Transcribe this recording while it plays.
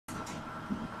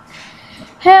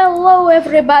Hello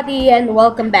everybody and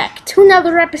welcome back to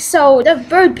another episode of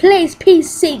Bird Plays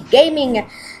PC Gaming.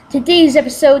 Today's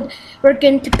episode we're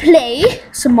going to play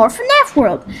some more FNAF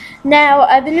World. Now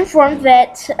I've been informed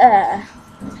that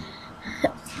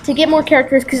to get more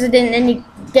characters because I didn't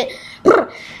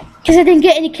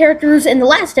get any characters in the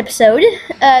last episode,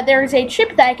 there is a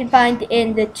chip that I can find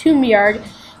in the tomb yard,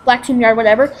 black tomb yard,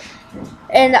 whatever.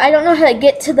 And I don't know how to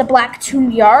get to the black tomb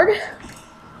yard.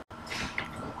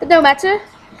 But no matter,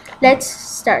 let's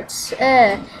start.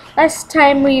 Last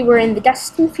time we were in the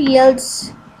dusting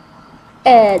fields,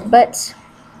 but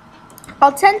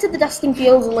I'll tend to the dusting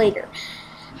fields later.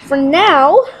 For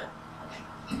now,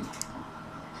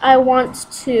 I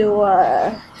want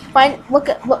to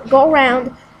go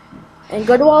around and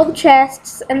go to all the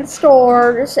chests and the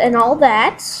stores and all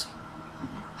that.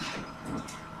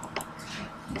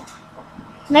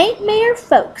 Nightmare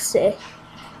folks.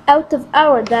 Out of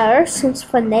our there since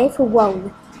FNAF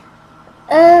World.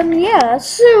 Yeah,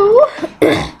 so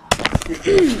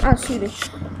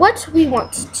what we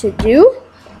want to do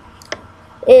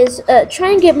is try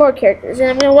and get more characters,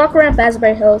 and I'm gonna walk around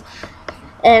Basbury Hill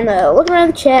and look around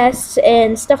the chests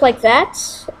and stuff like that.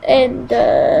 And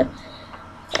I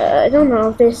don't know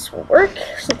if this will work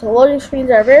since the loading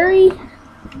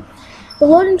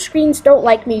screens don't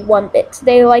like me one bit.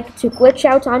 They like to glitch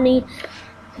out on me.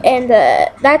 And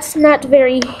that's not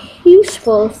very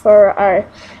useful for our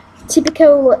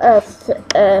typical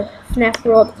FNAF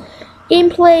World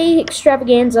gameplay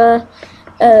extravaganza.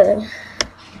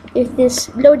 If this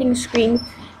loading screen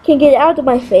can get out of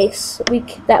my face,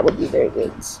 that would be very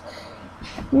great.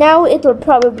 Now it will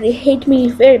probably hate me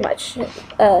very much,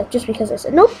 just because I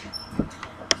said nope.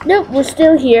 Nope, we're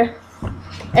still here.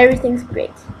 Everything's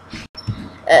great.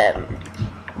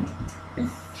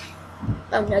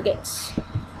 Nuggets.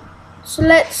 So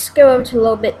let's go over to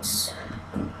Lobit's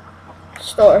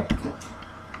store.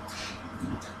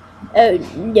 Oh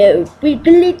no, we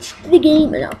glitched the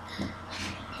game now.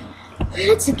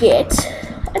 Let's get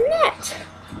a net.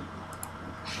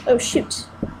 Oh shoot.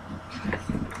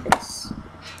 It's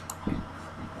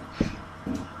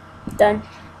done.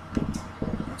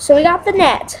 So we got the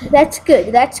net. That's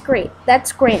good. That's great.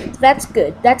 That's grand. That's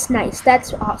good. That's nice.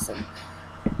 That's awesome.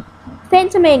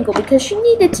 Phantom Angle, because she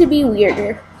needed to be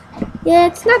weirder. Yeah,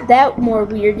 it's not that more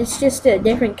weird, it's just a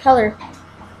different color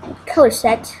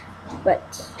set,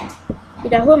 but, you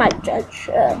know, who am I to judge?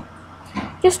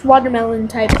 Just watermelon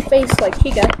type face like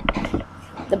she got.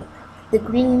 The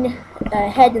green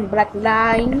head and black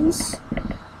lines.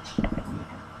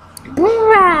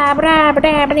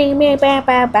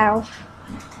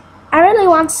 I really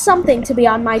want something to be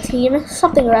on my team,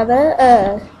 something or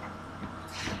other.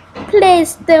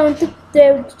 Please don't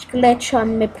glitch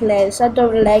on me, please. I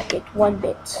don't like it one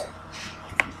bit.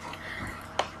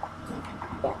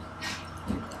 Yeah.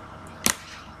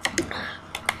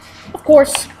 Of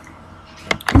course,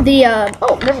 the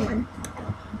oh, never mind.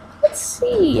 Let's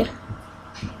see.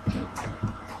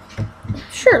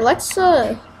 Sure, let's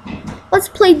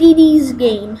play Dee Dee's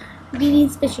game, Dee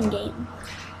Dee's fishing game.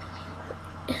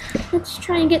 Let's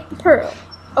try and get the pearl.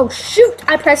 Oh shoot!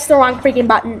 I pressed the wrong freaking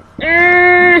button.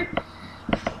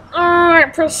 I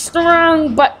pressed the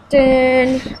wrong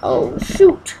button. Oh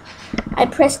shoot! I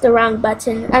pressed the wrong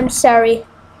button. I'm sorry.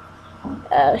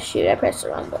 Oh shoot! I pressed the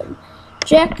wrong button.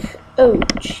 Jack. Oh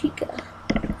Chica.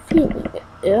 Feeling it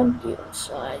empty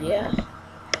inside. Yeah.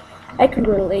 I can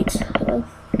relate.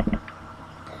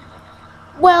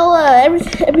 Well,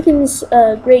 everything's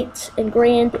great and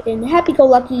grand and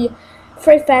happy-go-lucky.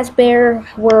 Freddy Fazbear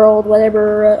World,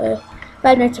 whatever,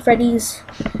 Five Nights at Freddy's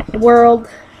World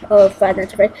of Five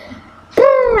Nights at Freddy's.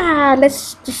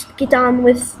 Let's just get on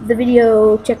with the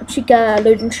video. Check Chica,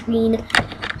 loading screen.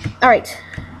 Alright.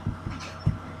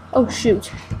 Oh,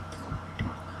 shoot.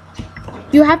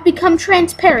 You have become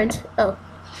transparent. Oh.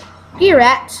 Here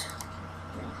at.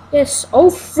 Yes, oh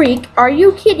freak, are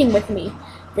you kidding with me?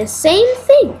 The same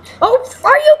thing. Oh,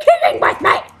 are you kidding with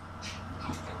me?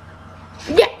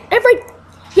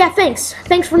 Yeah, thanks.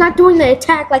 Thanks for not doing the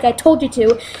attack like I told you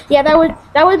to. Yeah, that would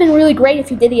have been really great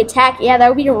if you did the attack. Yeah, that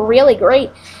would be really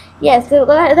great. Yeah, so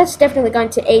that's definitely going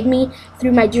to aid me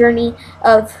through my journey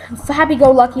of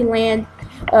happy-go-lucky land.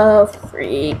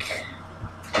 Freak.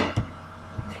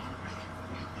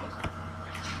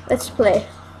 Let's play.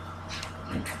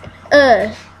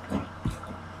 Oh,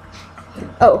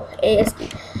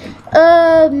 ASD.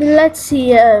 Let's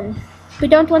see. We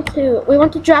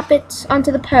want to drop it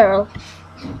onto the pearl.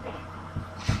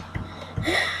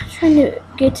 Trying to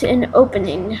get an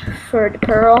opening for the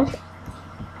pearl.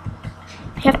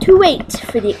 We have to wait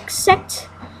for the exact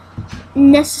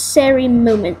necessary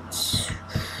moment.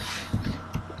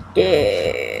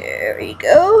 There we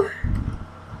go.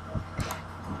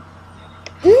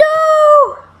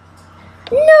 No!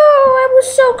 No, I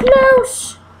was so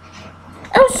close.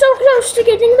 I was so close to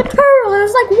getting the pearl. It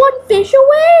was like one fish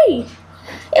away.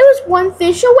 It was one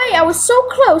fish away. I was so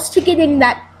close to getting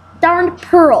that darned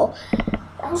pearl.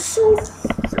 I was so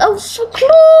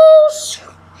close.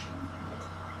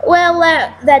 Well,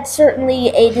 that certainly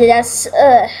aided us.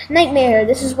 Nightmare,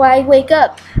 this is why I wake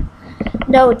up.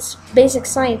 No, it's basic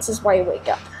science is why you wake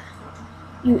up.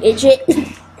 You idiot.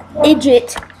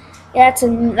 Idiot. Yeah,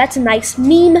 that's a nice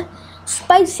meme.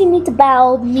 Spicy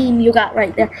meatball meme you got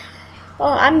right there. Oh,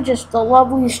 I'm just the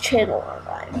loveliest channel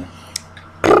online.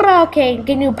 Okay,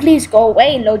 can you please go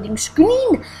away, loading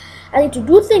screen? I need to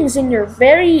do things and you're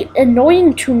very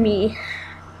annoying to me.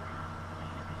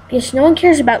 Because no one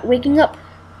cares about waking up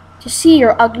to see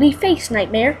your ugly face,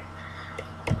 Nightmare.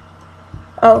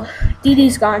 Oh, Dee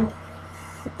Dee's gone.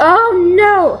 Oh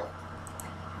no!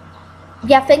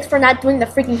 Yeah, thanks for not doing the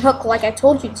freaking hook like I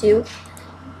told you to.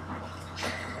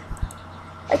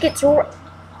 Like it's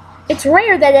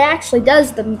rare that it actually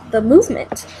does the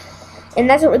movement, and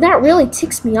that really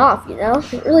ticks me off. You know,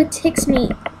 it really ticks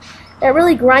me. That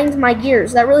really grinds my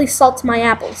gears. That really salts my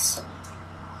apples.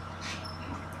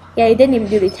 Yeah, he didn't even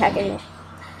do the attack anyway.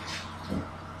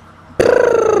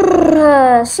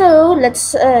 So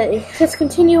let's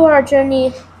continue our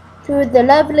journey through the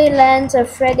lovely lands of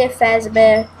Freddy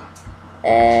Fazbear.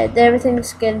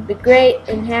 Everything's gonna be great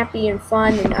and happy and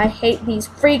fun, and I hate these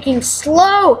freaking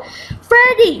slow.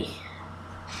 Freddy,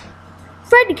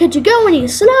 could you go any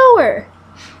slower?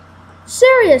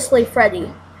 Seriously,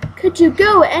 Freddy, could you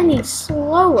go any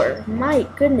slower? My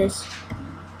goodness,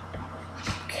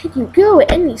 could you go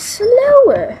any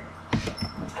slower?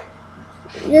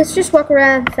 Let's just walk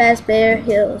around Fazbear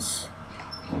Hills.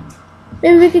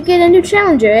 Maybe we could get a new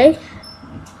challenger, eh?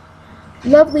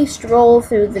 Lovely stroll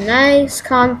through the nice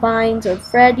confines of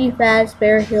Freddy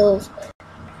Fazbear Hills.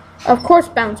 Of course,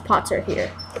 bounce pots are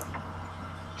here.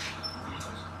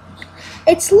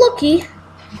 It's Looky.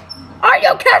 Are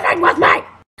you kidding with me?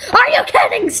 Are you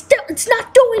kidding? Still, it's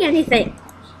not doing anything.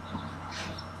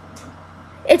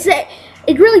 It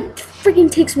really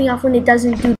freaking takes me off when it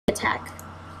doesn't do the attack.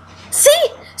 See?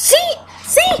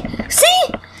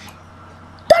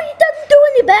 It doesn't do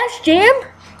any bash jam.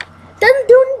 Doesn't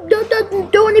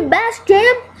do any bash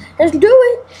jam. Doesn't do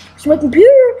it. So my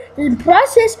computer doesn't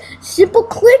process simple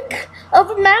click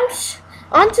of a mouse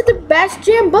onto the bash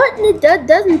jam button. It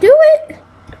doesn't do it.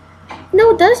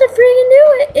 No, it doesn't freaking do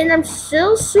it. And I'm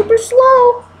still super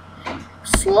slow.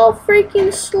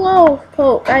 Freaking slow,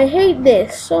 poke. I hate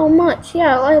this so much.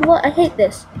 Yeah, I hate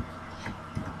this.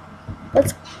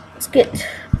 Let's get.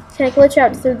 Can I glitch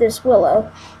out through this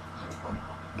willow?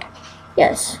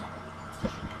 Yes.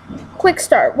 Quick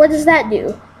start. What does that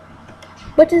do?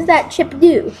 What does that chip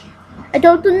do? I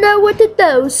don't know what it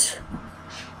does.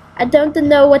 I don't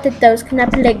know what it does. Can I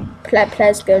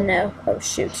please go now? Oh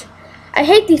shoot. I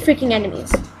hate these freaking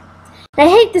enemies. I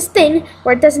hate this thing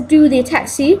where it doesn't do the attack.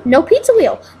 See? No pizza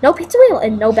wheel. No pizza wheel.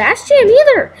 And no bash jam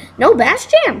either. No bash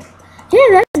jam. Yeah,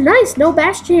 that's nice. No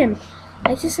bash jam.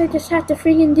 I just have to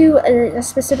freaking do a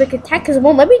specific attack because it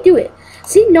won't let me do it.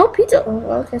 See? No pizza.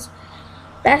 Oh, okay.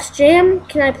 Bash jam.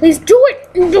 Can I please do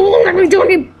it? Don't let me do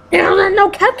it. No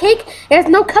cupcake. There's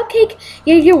no cupcake.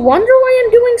 You wonder why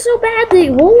I'm doing so bad? They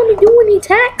won't let me do any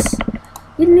attacks.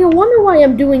 You wonder why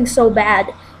I'm doing so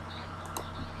bad.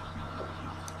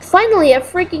 Finally, a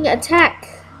freaking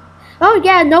attack. Oh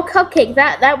yeah, no cupcake.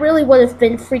 That really would have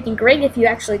been freaking great if you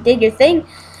actually did your thing.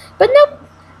 But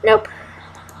nope.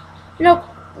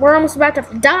 We're almost about to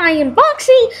die, and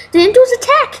Foxy didn't do his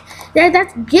attack.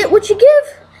 That's get what you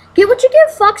give. Get what you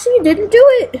give, Foxy. You didn't do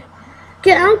it.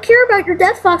 I don't care about your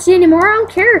death, Foxy, anymore. I don't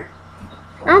care.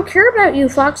 I don't care about you,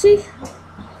 Foxy.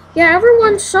 Yeah,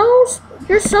 everyone's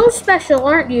you're so special,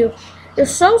 aren't you? You're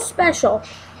so special.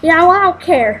 Yeah, well, I don't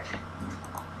care.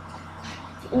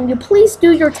 Will you please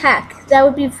do your attack? That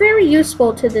would be very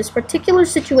useful to this particular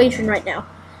situation right now.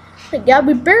 Like, yeah,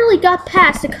 we barely got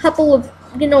past a couple of,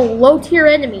 low-tier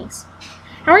enemies.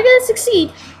 How are we gonna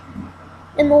succeed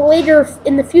in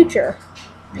the future?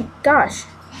 My gosh.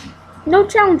 No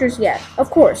challengers yet, of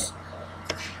course.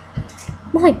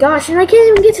 My gosh, and I can't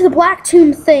even get to the Black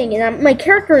Tomb thing, and my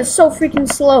character is so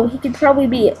freaking slow. He could probably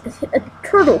be a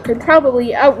turtle could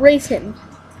probably outrace him.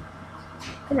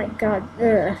 Oh my god.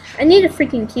 I need a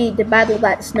freaking key to battle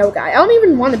that snow guy. I don't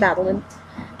even want to battle him.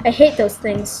 I hate those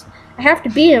things. I have to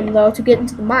beat him, though, to get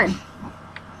into the mine.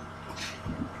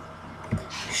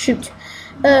 Shoot.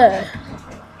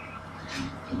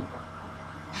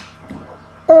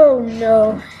 Oh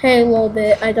no. Hey, little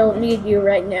bit. I don't need you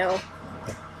right now.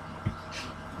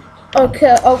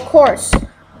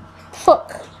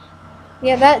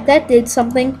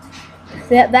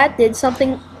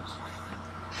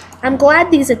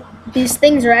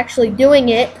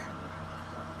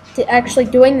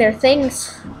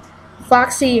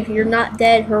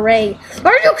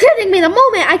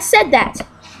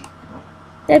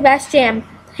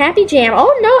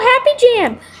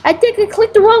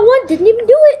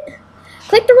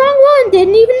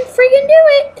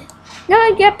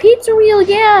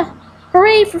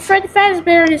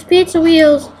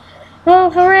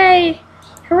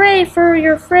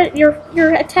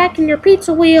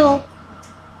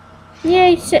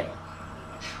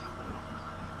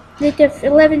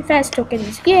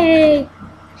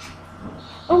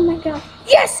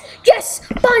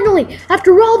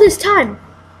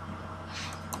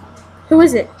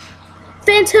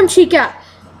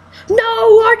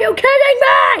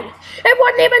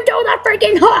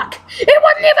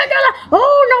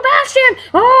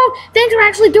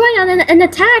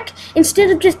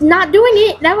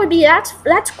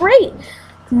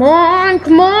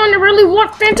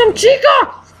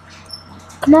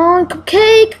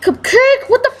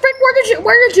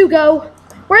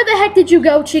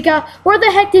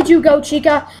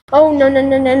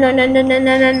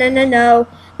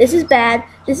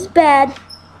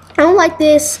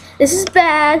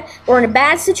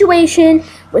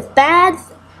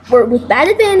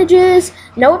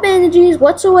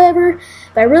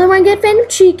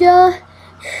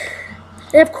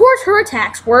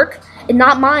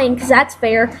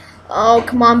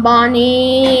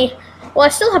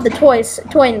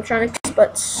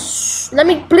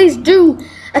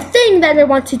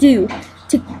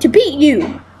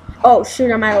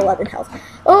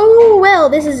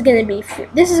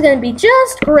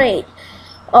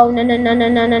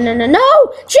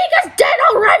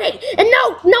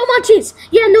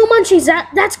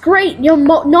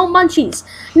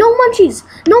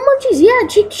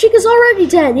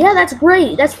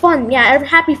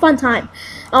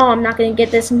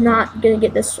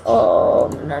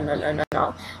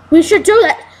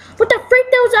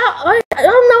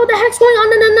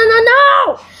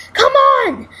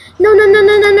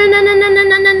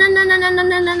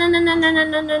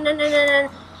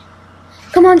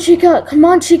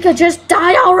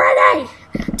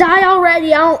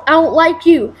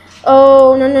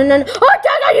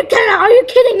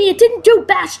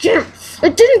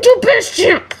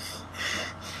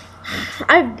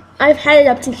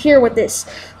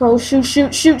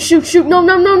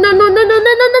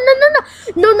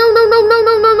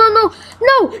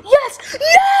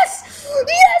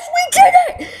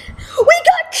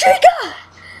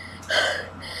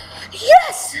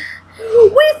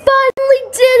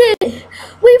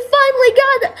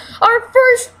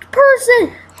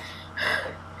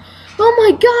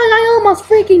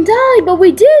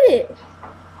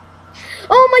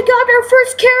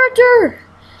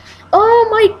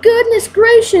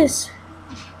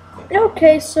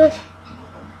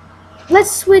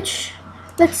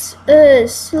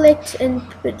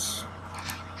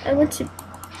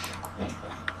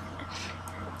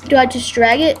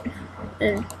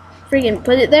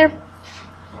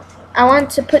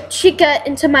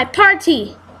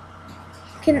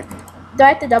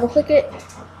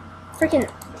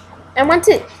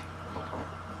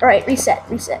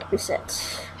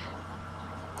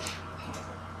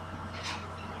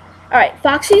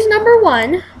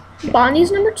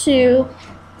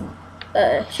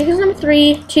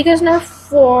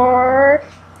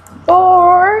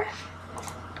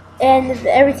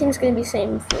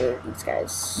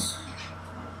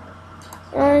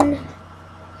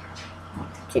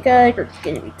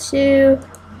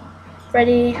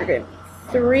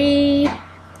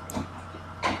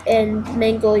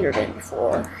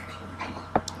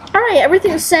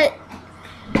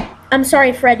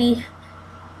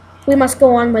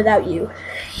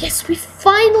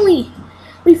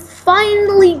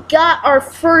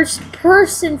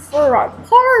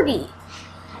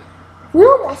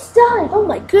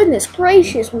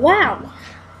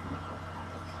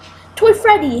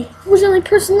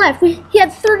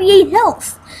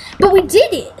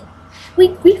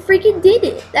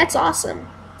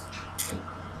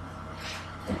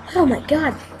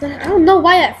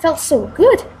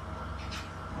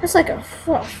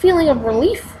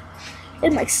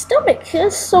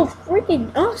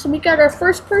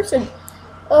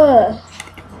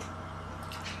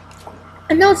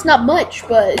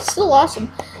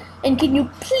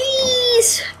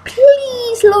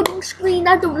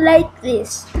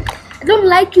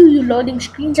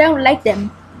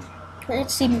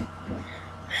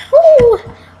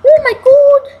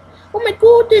 Oh my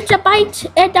god, it's a bite,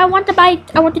 and I want the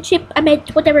bite. I want the chip. I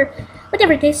meant whatever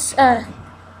it is.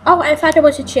 Oh, I thought it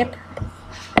was a chip.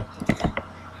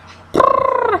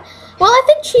 Well, I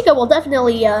think Chica will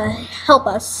definitely help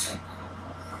us.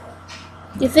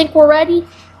 You think we're ready?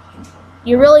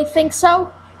 You really think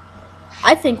so?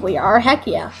 I think we are. Heck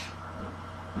yeah.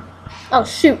 Oh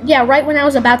shoot! Yeah, right when I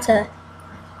was about to.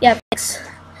 Yeah, thanks.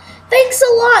 Thanks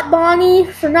a lot, Bonnie,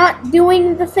 for not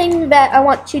doing the thing that I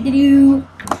want you to do.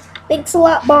 Thanks a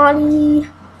lot, Bonnie.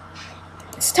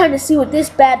 It's time to see what this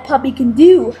bad puppy can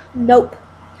do. Nope.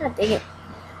 God dang it.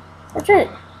 I'm trying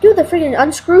to do the freaking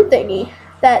unscrew thingy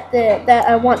that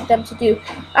I want them to do.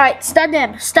 Alright, stun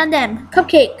them. Stun them.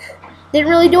 Cupcake. Didn't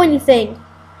really do anything.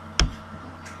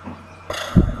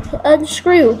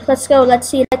 Unscrew. Let's go. Let's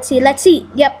see.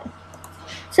 Yep.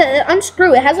 So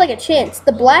unscrew. It has like a chance.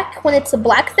 The black, when it's a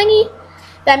black thingy,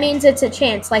 that means it's a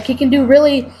chance. Like it can do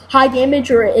really high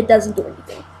damage or it doesn't do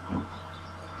anything.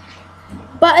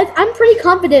 But I'm pretty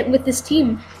confident with this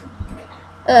team.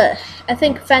 I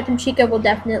think Phantom Chica will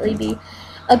definitely be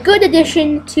a good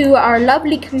addition to our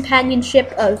lovely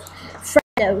companionship of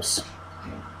friendos.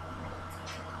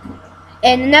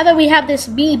 And now that we have this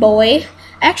B-boy,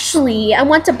 actually, I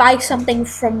want to buy something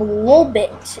from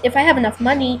Lolbit if I have enough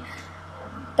money.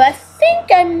 But I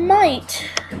think I might.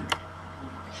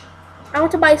 I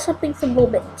want to buy something from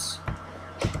Lolbit.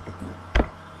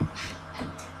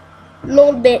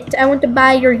 Lolbit, I want to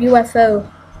buy your UFO.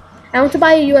 I want to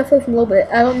buy a UFO from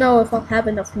Lolbit. I don't know if I'll have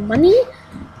enough money.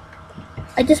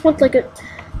 I just want like a...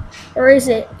 Or is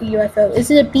it a UFO?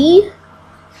 Is it a bee?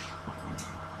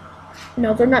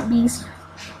 No, they're not bees.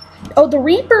 Oh, the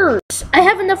Reapers! I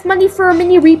have enough money for a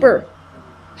mini Reaper.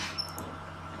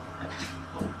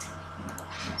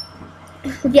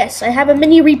 Yes, I have a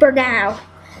mini Reaper now.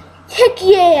 Heck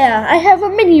yeah! I have a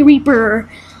mini Reaper.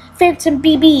 Phantom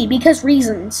BB, because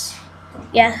reasons.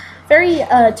 Yeah, very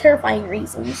terrifying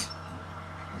reasons.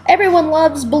 Everyone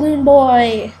loves Balloon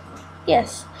Boy.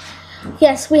 Yes.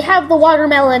 Yes, we have the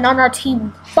watermelon on our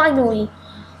team, finally.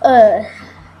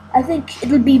 I think it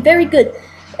would be very good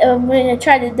when we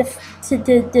try to defeat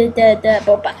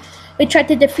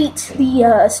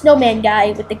the snowman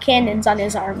guy with the cannons on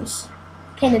his arms.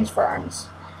 Cannons for arms.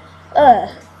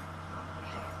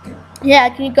 Yeah,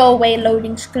 can you go away,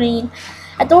 loading screen?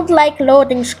 I don't like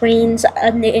loading screens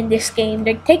in this game.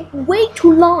 They take way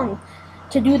too long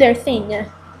to do their thing.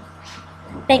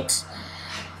 Thanks.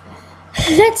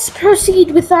 Let's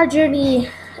proceed with our journey.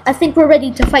 I think we're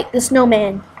ready to fight the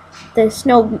snowman. The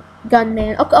snow gun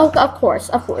man. Oh, of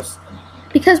course.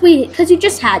 Because you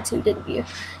just had to, didn't you?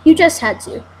 You just had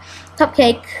to.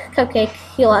 Cupcake,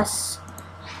 heal us.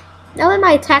 Now that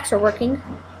my attacks are working,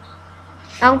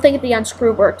 I don't think the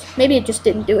unscrew worked. Maybe it just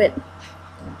didn't do it.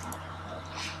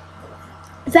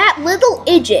 That little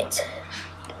idiot.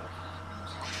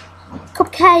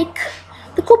 Cupcake.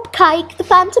 The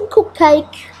phantom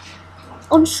cupcake.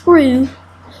 Unscrew.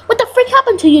 What the freak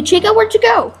happened to you, Chica? Where'd you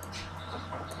go?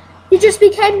 You just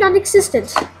became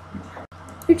non-existent.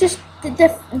 You just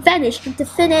vanished into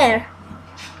thin air.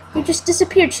 You just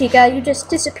disappeared, Chica. You just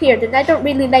disappeared, and I don't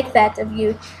really like that of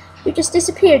you. You just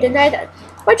disappeared, and I don't...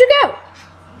 Where'd you go?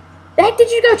 The heck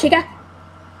did you go, Chica?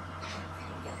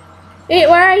 Hey,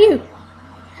 where are you?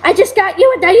 I just got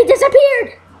you, and now you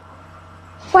disappeared!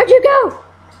 Where'd you go?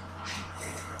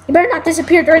 You better not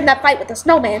disappear during that fight with the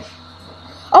snowman.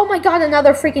 Oh my god,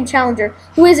 another freaking challenger.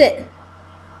 Who is it?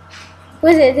 Who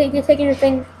is it? You're taking your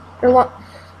thing or what?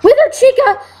 Wither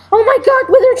Chica! Oh my god,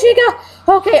 Wither Chica!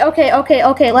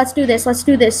 Okay, let's do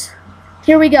this.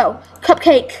 Here we go.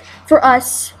 Cupcake for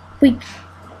us. We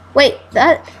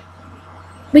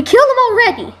killed him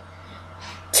already.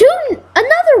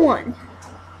 Another one.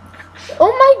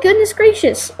 Oh my goodness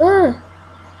gracious.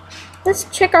 Let's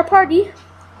check our party.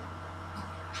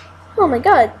 Oh my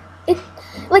god. It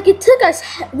took us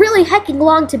really hecking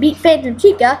long to beat Phantom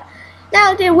Chica.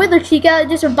 Now the Wither Chica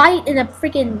just a bite and a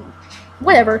freaking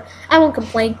whatever. I won't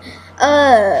complain.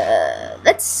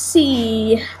 Let's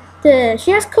see.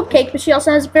 She has Cupcake, but she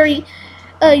also has very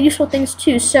useful things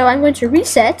too. So I'm going to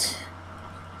reset.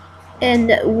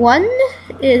 And 1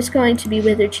 is going to be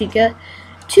Wither Chica.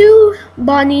 2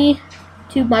 Bonnie.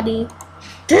 3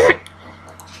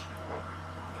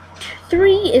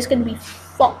 is going to be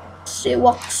Foxy.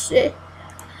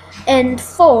 And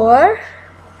 4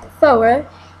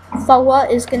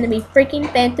 is going to be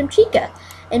freaking Phantom Chica.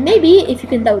 And maybe, if you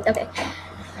can load, okay.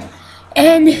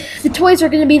 And the toys are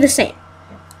going to be the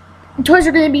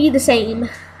same.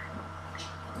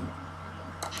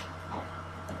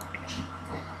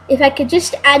 If I could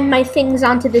just add my things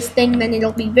onto this thing, then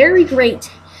it'll be very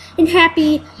great. and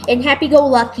happy and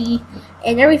happy-go-lucky,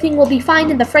 and everything will be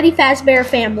fine in the Freddy Fazbear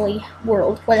family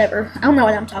world, whatever. I don't know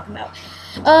what I'm talking about.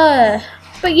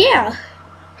 But yeah,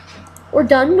 we're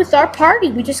done with our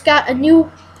party. We just got a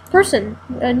new person,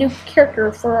 a new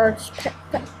character for our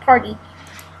party.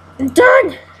 I'm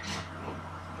done.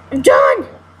 I'm done.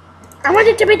 I want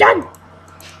it to be done.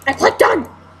 I clicked done.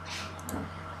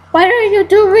 Why are you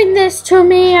doing this to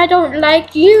me? I don't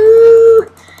like you.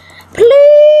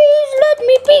 Please let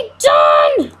me be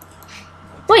done.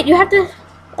 Wait, you have to...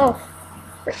 Oh,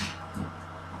 frick.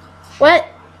 What?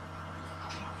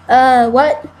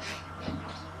 What?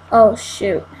 Oh,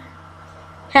 shoot.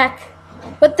 Heck.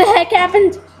 What the heck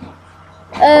happened?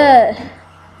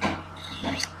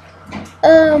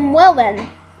 Well then.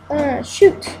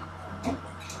 Shoot.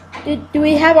 Do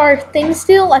we have our thing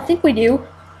still? I think we do.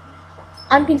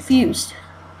 I'm confused.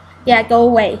 Yeah, go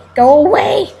away. Go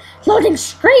away! Loading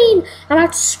screen! I'm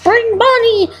at Spring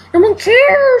Bunny! No one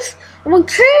cares! No one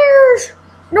cares!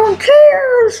 No one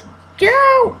cares! Get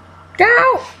out! Get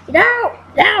out! Get out!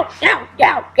 Get out! Get out!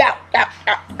 Get out! Get out!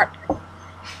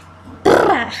 Get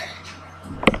out!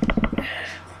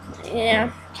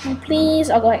 Yeah. Can you please?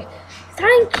 I'll go ahead.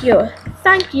 Thank you.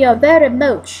 Thank you very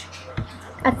much.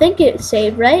 I think it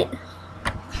saved, right?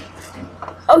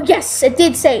 Oh yes, it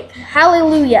did save.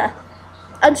 Hallelujah.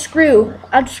 Unscrew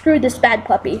this bad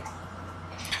puppy.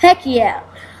 Heck yeah.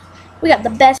 We got the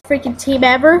best freaking team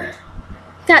ever.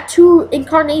 Got 2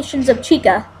 incarnations of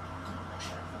Chica.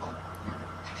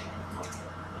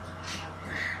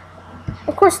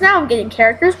 Of course, now I'm getting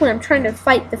characters when I'm trying to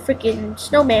fight the freaking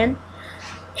snowman.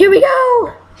 Here we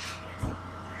go!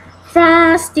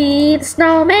 Frosty the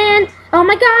Snowman. Oh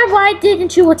my god, why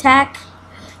didn't you attack?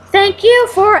 Thank you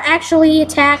for actually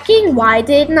attacking. Why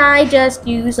didn't I just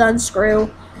use unscrew?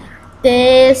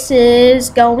 This is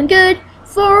going good.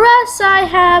 For us, I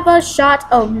have a shot.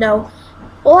 Oh no.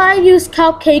 Well, I used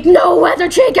Cupcake. No, Weather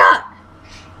Chica!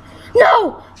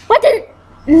 No! What did...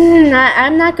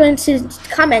 I'm not going to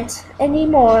comment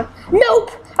anymore.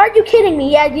 Nope! Are you kidding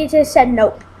me? Yeah, you just said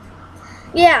nope.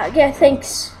 Yeah,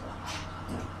 thanks.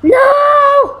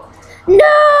 No!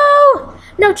 No!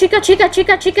 No, Chica.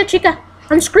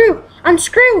 Unscrew!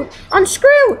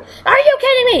 Are you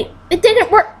kidding me? It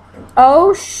didn't work.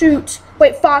 Oh, shoot.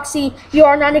 Wait, Foxy, you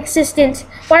are non-existent.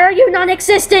 Why are you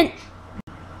non-existent?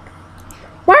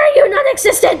 Why are you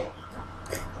non-existent?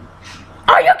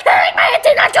 Are you kidding me? It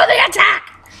did not do the attack!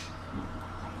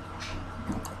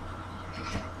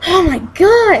 Oh my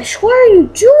gosh, why are you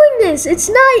doing this? It's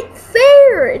not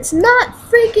fair. It's not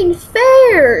freaking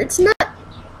fair. It's not...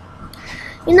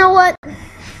 You know what?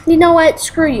 You know what?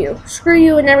 Screw you. Screw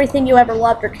you and everything you ever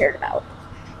loved or cared about.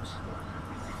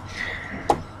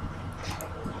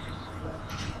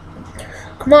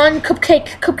 Come on,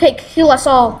 Cupcake, heal us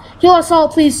all. Heal us all,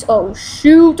 please. Oh,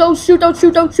 shoot. Oh, shoot. Oh,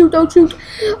 shoot. Oh, shoot. Oh, shoot.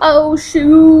 Oh,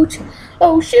 shoot.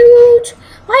 Oh, shoot.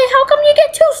 Why, how come you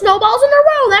get 2 snowballs in a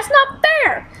row? That's not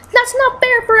fair. That's not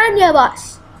fair for any of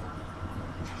us.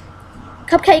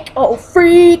 Cupcake. Oh,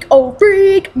 freak.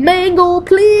 Mango,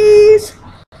 please.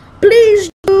 Please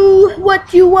do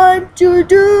what you want to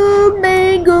do,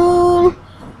 Mango.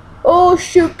 Oh,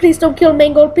 shoot. Please don't kill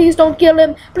Mango. Please don't kill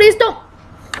him. Please don't.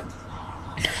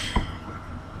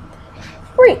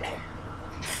 Freak.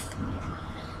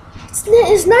 It's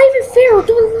not even fair. It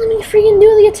doesn't let me freaking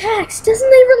do the attacks. It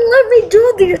doesn't even let me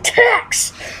do the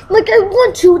attacks. Like I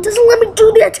want to. It doesn't let me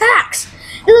do the attacks.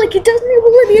 And like it doesn't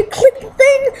even let me click the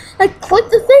thing. I click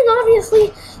the thing,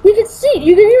 obviously. You can see.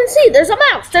 You can even see. There's a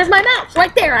mouse. There's my mouse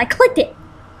right there. I clicked it.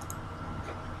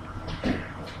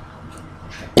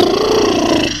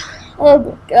 Oh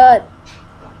my god.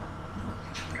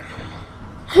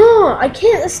 Huh. I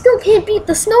still can't beat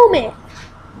the snowman.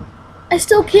 I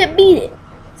still can't beat it.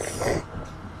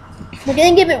 We're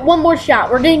gonna give it one more shot.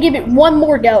 We're gonna give it one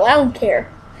more go. I don't care.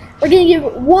 We're gonna give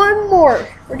it one more.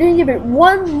 We're gonna give it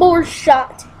one more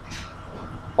shot.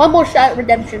 One more shot at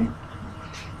redemption.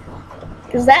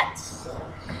 Because that's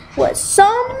what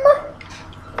some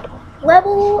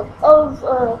level of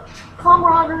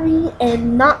camaraderie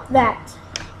and not that.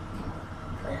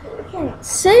 I can't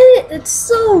say it. It's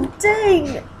so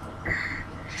dang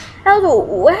out of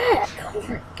whack. Oh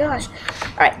my gosh.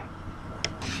 Alright.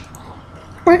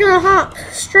 We're gonna hop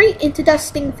straight into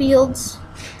Dusting Fields.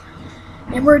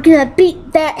 And we're gonna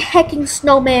beat that hecking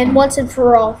snowman once and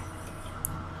for all.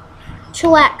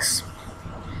 Chillax.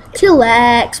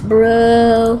 Chillax,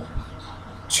 bro.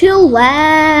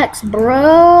 Chillax,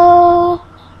 bro.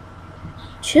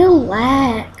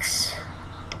 Chillax.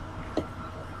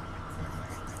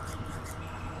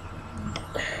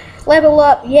 Level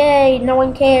up, yay, no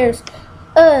one cares.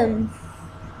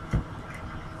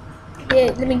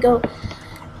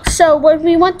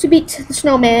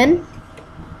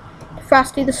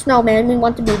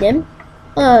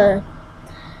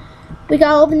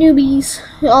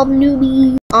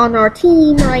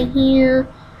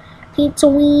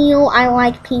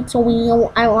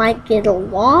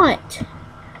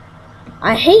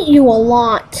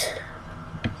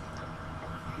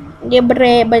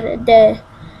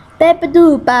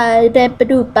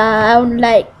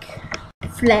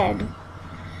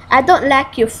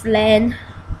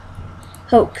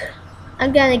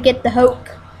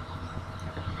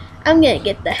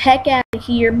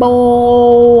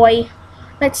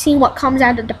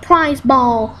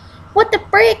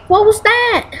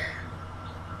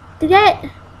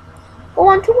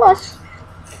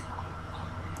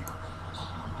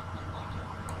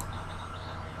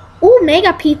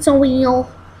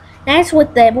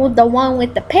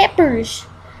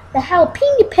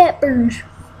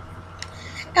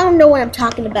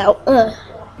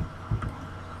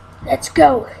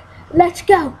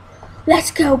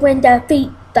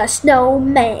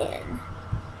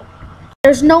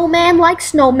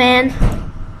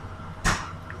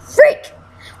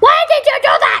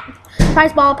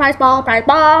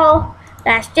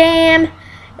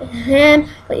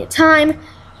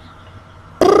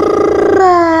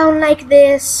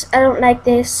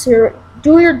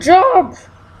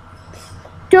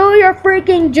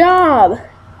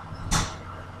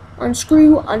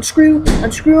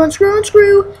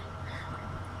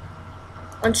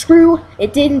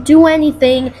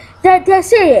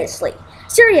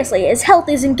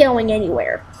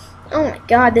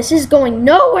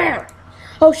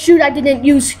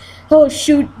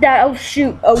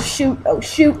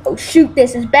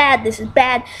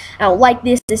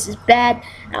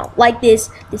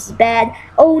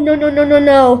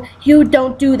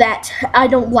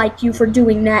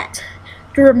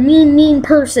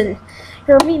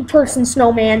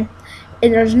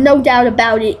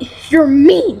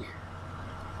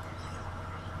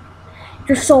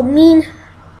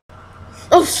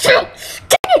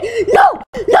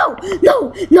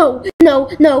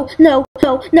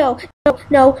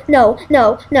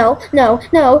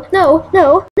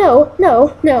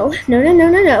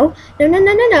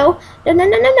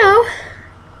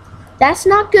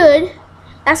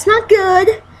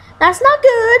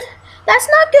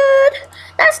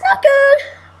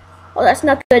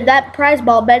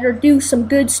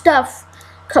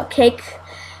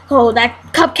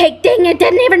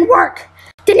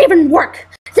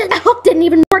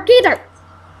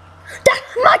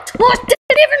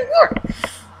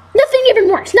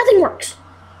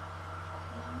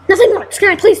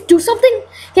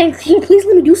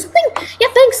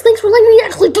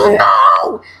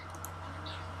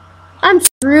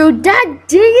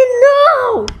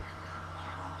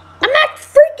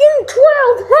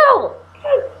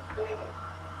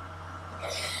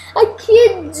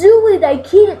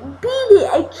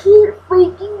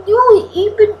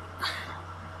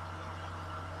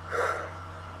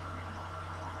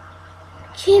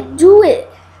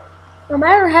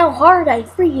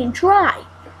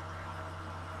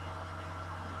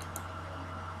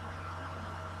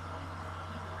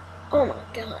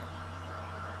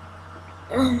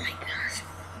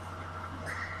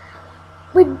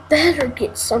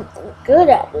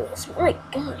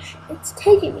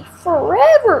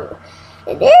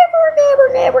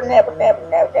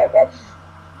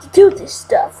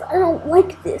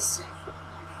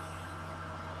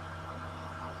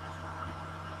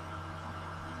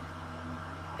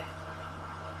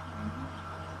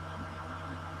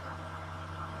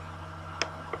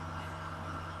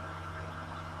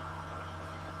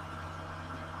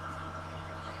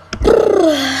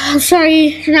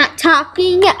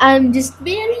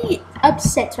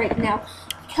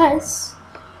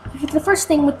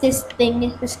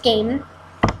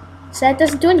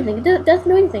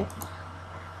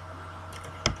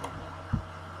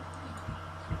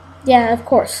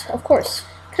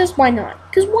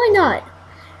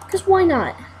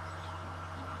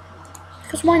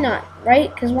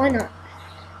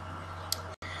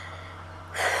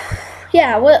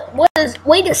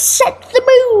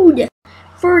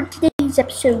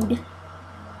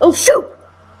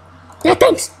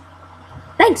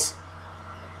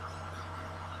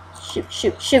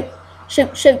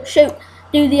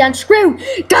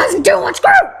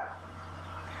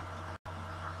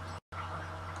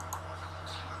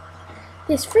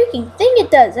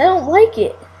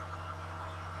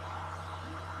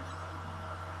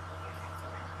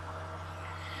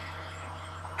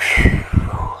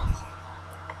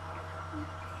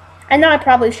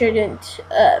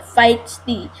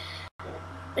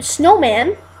 a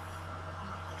snowman,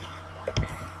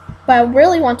 but I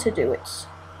really want to do it.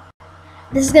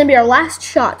 This is gonna be our last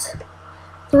shot.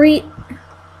 3.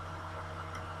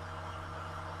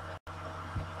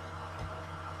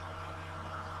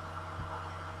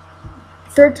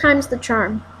 Third time's the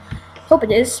charm. Hope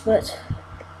it is, but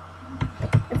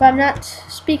if I'm not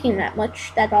speaking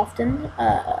that often,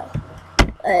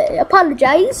 I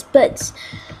apologize, but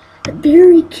I'm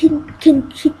very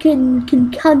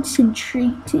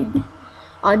concentrated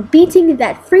on beating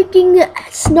that freaking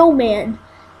snowman.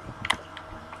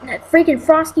 That freaking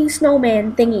frosty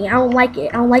snowman thingy. I don't like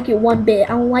it. I don't like it one bit.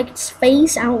 I don't like its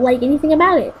face. I don't like anything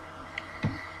about it. I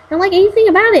don't like anything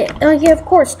about it. Oh yeah, of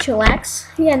course, Chillax.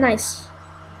 Yeah, nice.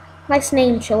 Nice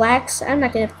name, Chillax. I'm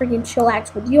not gonna freaking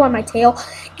chillax with you on my tail.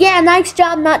 Yeah, nice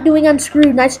job not doing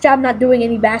Unscrewed. Nice job not doing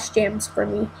any bash jams for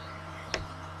me.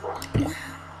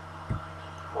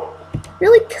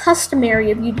 Really customary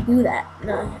of you to do that.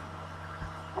 No.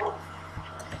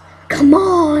 Come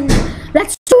on,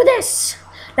 let's do this.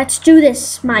 Let's do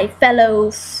this, my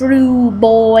fellow Fru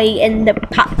boy in the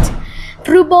pot.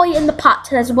 Fru boy in the pot,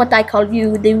 that's what I call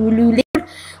you, the Lulu.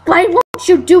 Why won't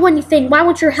you do anything? Why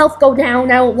won't your health go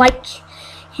down? I don't like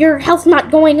your health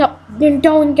not going up, then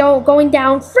going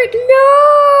down. Freak,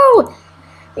 no!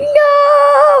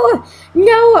 No!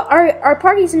 No, our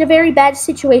party's in a very bad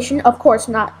situation. Of course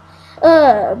not.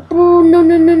 No.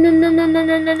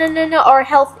 Our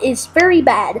health is very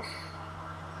bad.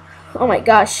 Oh my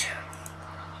gosh.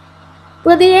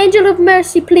 Will the angel of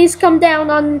mercy please come down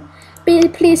on,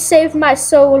 please save my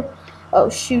soul. Oh,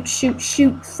 shoot,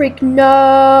 freak,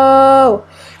 no!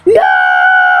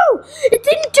 No! It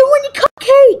didn't do any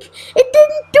cupcake! It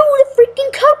didn't do the freaking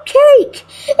cupcake!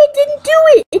 It didn't do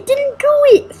it! It didn't do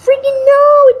it! Freaking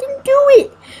no! It didn't do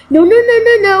it!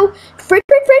 No. Frick.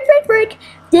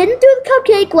 Didn't do the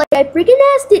cupcake like I freaking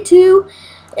asked it to.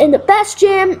 And the bash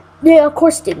jam, yeah, of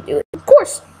course it didn't do it. Of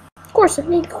course it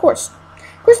didn't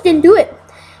do it.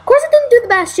 Of course it didn't do the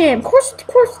bash jam. Of course.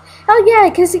 Oh yeah,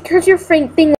 because your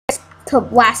thing likes to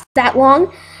last that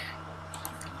long.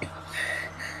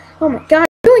 Oh my god, I'm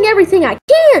doing everything I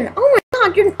can. Oh my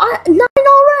god, you're 9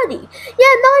 already.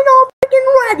 Yeah, 9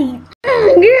 already.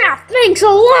 Yeah, thanks a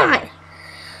lot.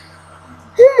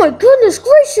 Oh my goodness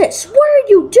gracious, what are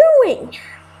you doing?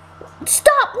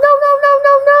 Stop! No.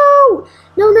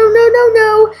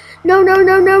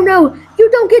 You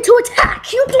don't get to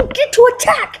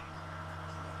attack.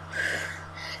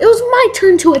 It was my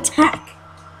turn to attack.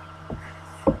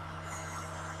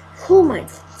 Oh my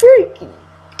freaking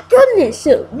goodness,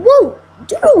 it won't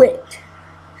do it.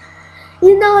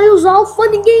 You know, it was all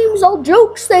fun and games, all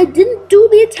jokes. They didn't do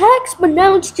the attacks, but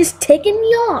now it's just ticking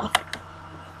me off.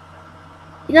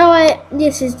 You know what?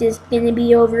 This is just gonna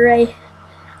be over. I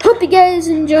hope you guys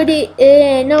enjoyed it.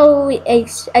 I know I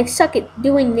suck at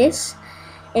doing this,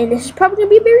 and this is probably gonna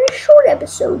be a very short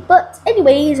episode. But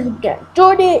anyways, I hope you guys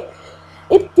enjoyed it.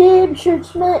 If you did, be sure to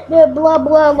smack the blah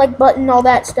blah like button, all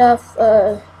that stuff.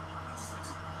 And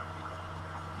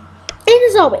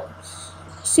as always,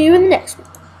 see you in the next one,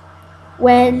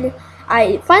 when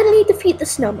I finally defeat the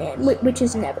snowman, which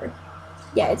is never.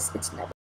 Yeah, it's never.